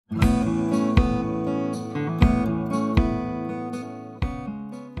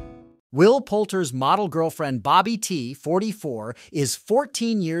Will Poulter's model girlfriend Bobby T, 44, is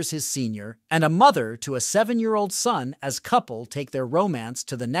 14 years his senior and a mother to a 7-year-old son as couple take their romance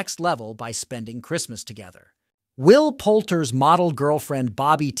to the next level by spending Christmas together. Will Poulter's model girlfriend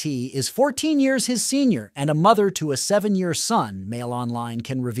Bobby T is 14 years his senior and a mother to a 7-year son, MailOnline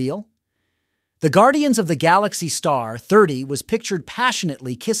can reveal. The Guardians of the Galaxy star, 30, was pictured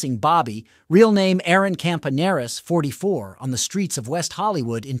passionately kissing Bobby, real name Erin Campaneris, 44, on the streets of West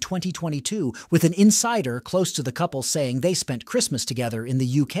Hollywood in 2022, with an insider close to the couple saying they spent Christmas together in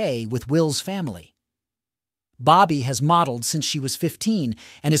the UK with Will's family. Bobby has modeled since she was 15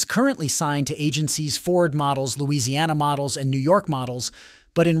 and is currently signed to agencies Ford Models, Louisiana Models, and New York Models,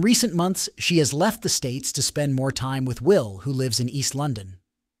 but in recent months she has left the States to spend more time with Will, who lives in East London.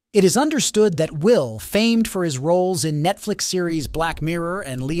 It is understood that Will, famed for his roles in Netflix series Black Mirror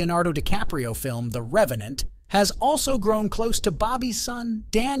and Leonardo DiCaprio film The Revenant, has also grown close to Bobby's son,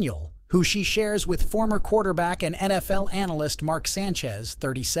 Daniel, who she shares with former quarterback and NFL analyst Mark Sanchez,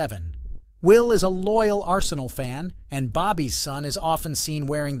 37. Will is a loyal Arsenal fan, and Bobby's son is often seen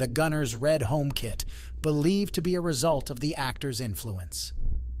wearing the Gunners' red home kit, believed to be a result of the actor's influence.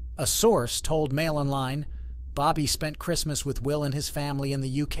 A source told MailOnline, Bobby spent Christmas with Will and his family in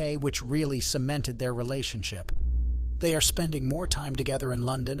the UK, which really cemented their relationship. They are spending more time together in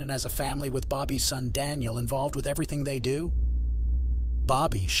London and as a family, with Bobby's son Daniel involved with everything they do.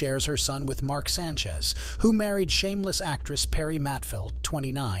 Bobby shares her son with Mark Sanchez, who married shameless actress Perry Matfeld,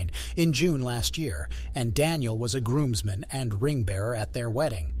 29, in June last year, and Daniel was a groomsman and ring bearer at their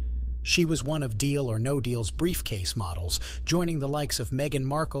wedding. She was one of Deal or No Deal's briefcase models, joining the likes of Meghan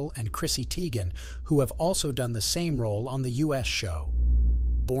Markle and Chrissy Teigen, who have also done the same role on the U.S. show.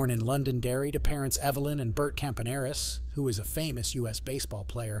 Born in Londonderry to parents Evelyn and Bert Campaneris, who is a famous U.S. baseball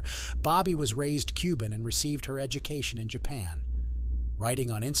player, Bobby was raised Cuban and received her education in Japan. Writing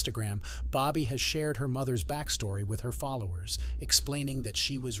on Instagram, Bobby has shared her mother's backstory with her followers, explaining that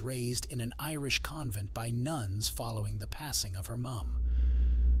she was raised in an Irish convent by nuns following the passing of her mum.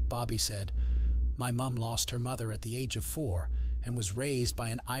 Bobby said, "My mum lost her mother at the age of 4 and was raised by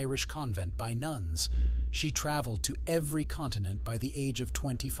an Irish convent by nuns. She traveled to every continent by the age of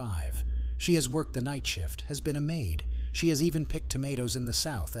 25. She has worked the night shift, has been a maid. She has even picked tomatoes in the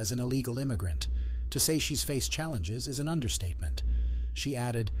South as an illegal immigrant. To say she's faced challenges is an understatement." She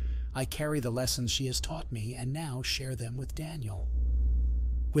added, "I carry the lessons she has taught me and now share them with Daniel."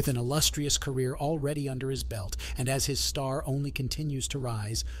 With an illustrious career already under his belt, and as his star only continues to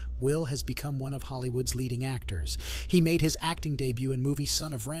rise, Will has become one of Hollywood's leading actors. He made his acting debut in movie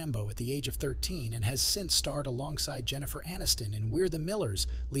Son of Rambo at the age of 13 and has since starred alongside Jennifer Aniston in We're the Millers,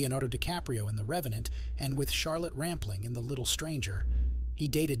 Leonardo DiCaprio in The Revenant, and with Charlotte Rampling in The Little Stranger. He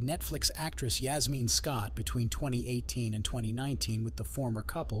dated Netflix actress Yasmin Scott between 2018 and 2019, with the former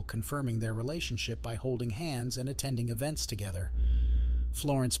couple confirming their relationship by holding hands and attending events together.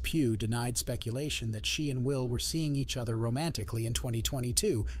 Florence Pugh denied speculation that she and Will were seeing each other romantically in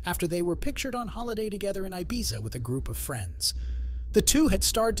 2022 after they were pictured on holiday together in Ibiza with a group of friends. The two had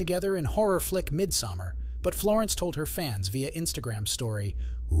starred together in horror flick Midsommar, but Florence told her fans via Instagram story,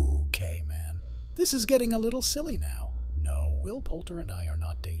 "Okay, man, this is getting a little silly now. No, Will Poulter and I are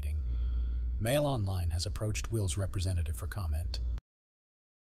not dating." MailOnline has approached Will's representative for comment.